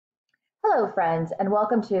Hello, friends, and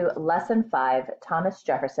welcome to Lesson 5, Thomas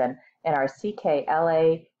Jefferson, in our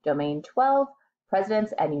CKLA Domain 12,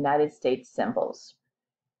 Presidents and United States Symbols.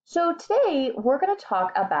 So today we're going to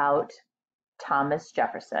talk about Thomas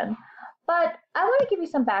Jefferson, but I want to give you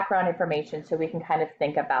some background information so we can kind of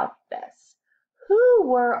think about this. Who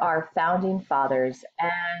were our founding fathers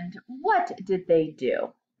and what did they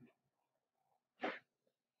do?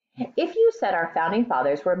 If you said our founding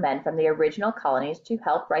fathers were men from the original colonies to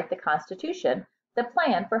help write the Constitution, the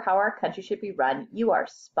plan for how our country should be run, you are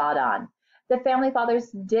spot on. The founding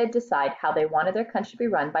fathers did decide how they wanted their country to be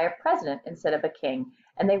run by a president instead of a king,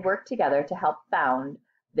 and they worked together to help found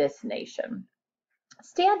this nation.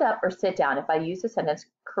 Stand up or sit down if I use the sentence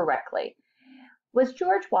correctly. Was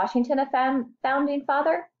George Washington a founding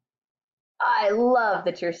father? I love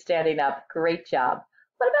that you're standing up. Great job.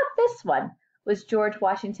 What about this one? Was George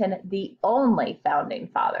Washington the only founding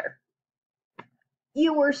father?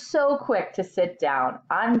 You were so quick to sit down.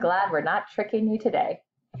 I'm glad we're not tricking you today.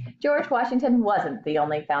 George Washington wasn't the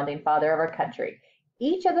only founding father of our country.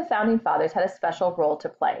 Each of the founding fathers had a special role to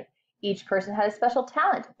play. Each person had a special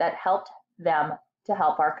talent that helped them to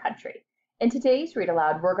help our country. In today's Read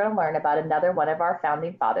Aloud, we're going to learn about another one of our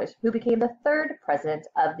founding fathers who became the third president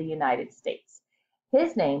of the United States.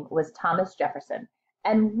 His name was Thomas Jefferson,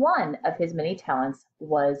 and one of his many talents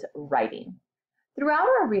was writing. Throughout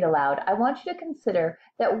our Read Aloud, I want you to consider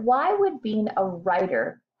that why would being a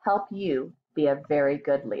writer help you be a very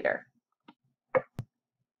good leader?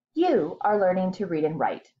 You are learning to read and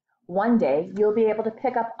write. One day, you'll be able to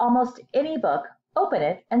pick up almost any book, open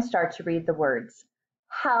it, and start to read the words.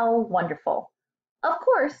 How wonderful! Of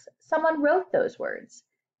course, someone wrote those words.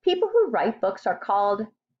 People who write books are called,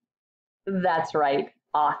 that's right,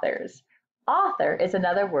 authors. Author is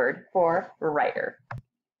another word for writer.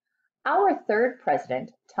 Our third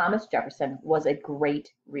president, Thomas Jefferson, was a great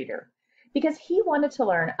reader because he wanted to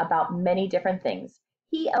learn about many different things.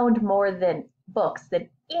 He owned more books than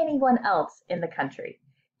anyone else in the country.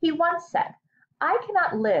 He once said, "I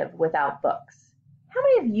cannot live without books." How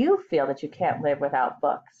many of you feel that you can't live without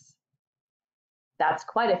books? That's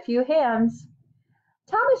quite a few hands.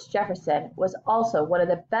 Thomas Jefferson was also one of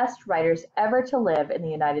the best writers ever to live in the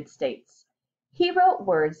United States. He wrote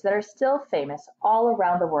words that are still famous all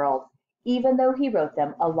around the world, even though he wrote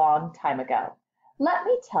them a long time ago. Let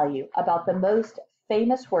me tell you about the most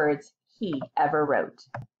famous words he ever wrote.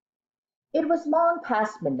 It was long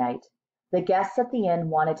past midnight. The guests at the inn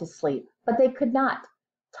wanted to sleep, but they could not.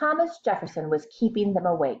 Thomas Jefferson was keeping them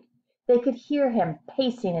awake. They could hear him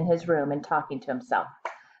pacing in his room and talking to himself.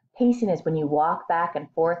 Pacing is when you walk back and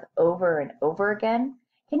forth over and over again.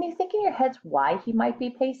 Can you think in your heads why he might be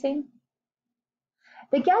pacing?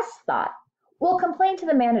 The guests thought, "We'll complain to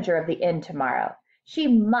the manager of the inn tomorrow. She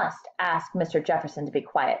must ask Mr. Jefferson to be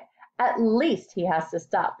quiet. At least he has to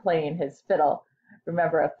stop playing his fiddle."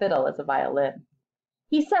 Remember, a fiddle is a violin.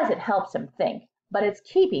 "He says it helps him think, but it's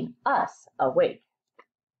keeping us awake."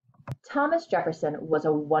 Thomas Jefferson was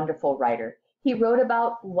a wonderful writer. He wrote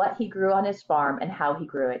about what he grew on his farm and how he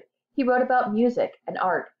grew it. He wrote about music and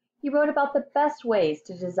art. He wrote about the best ways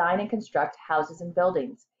to design and construct houses and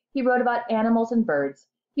buildings. He wrote about animals and birds.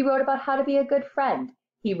 He wrote about how to be a good friend.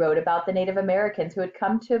 He wrote about the Native Americans who had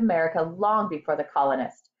come to America long before the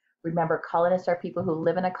colonists. Remember, colonists are people who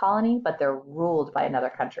live in a colony, but they're ruled by another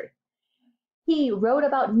country. He wrote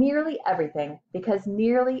about nearly everything because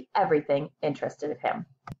nearly everything interested him.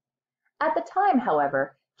 At the time,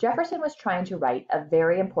 however, Jefferson was trying to write a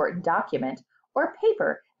very important document or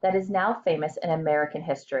paper that is now famous in American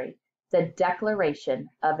history, the Declaration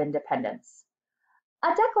of Independence.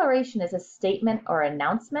 A declaration is a statement or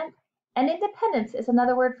announcement, and independence is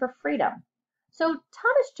another word for freedom. So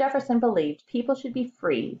Thomas Jefferson believed people should be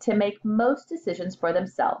free to make most decisions for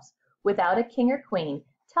themselves without a king or queen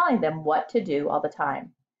telling them what to do all the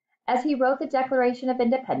time. As he wrote the Declaration of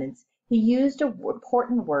Independence, he used an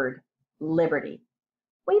important word, liberty.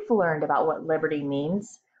 We've learned about what liberty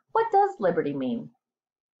means. What does liberty mean?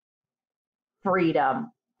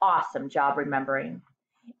 Freedom. Awesome job remembering.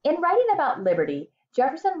 In writing about liberty,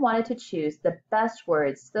 Jefferson wanted to choose the best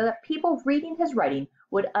words so that people reading his writing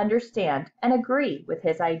would understand and agree with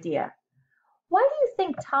his idea. Why do you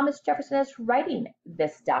think Thomas Jefferson is writing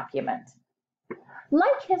this document?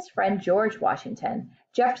 Like his friend George Washington,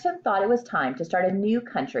 Jefferson thought it was time to start a new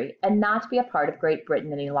country and not be a part of Great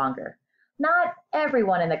Britain any longer. Not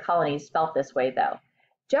everyone in the colonies felt this way, though.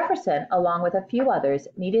 Jefferson, along with a few others,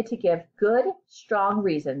 needed to give good, strong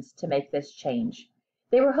reasons to make this change.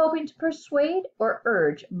 They were hoping to persuade or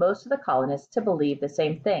urge most of the colonists to believe the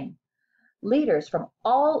same thing. Leaders from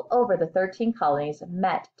all over the 13 colonies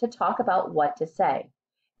met to talk about what to say.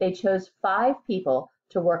 they chose 5 people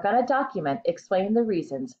to work on a document explaining the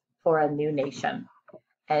reasons for a new nation.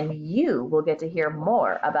 And you will get to hear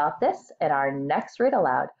more about this in our next read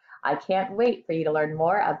aloud. I can't wait for you to learn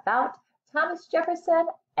more about Thomas Jefferson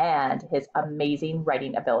and his amazing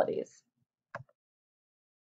writing abilities.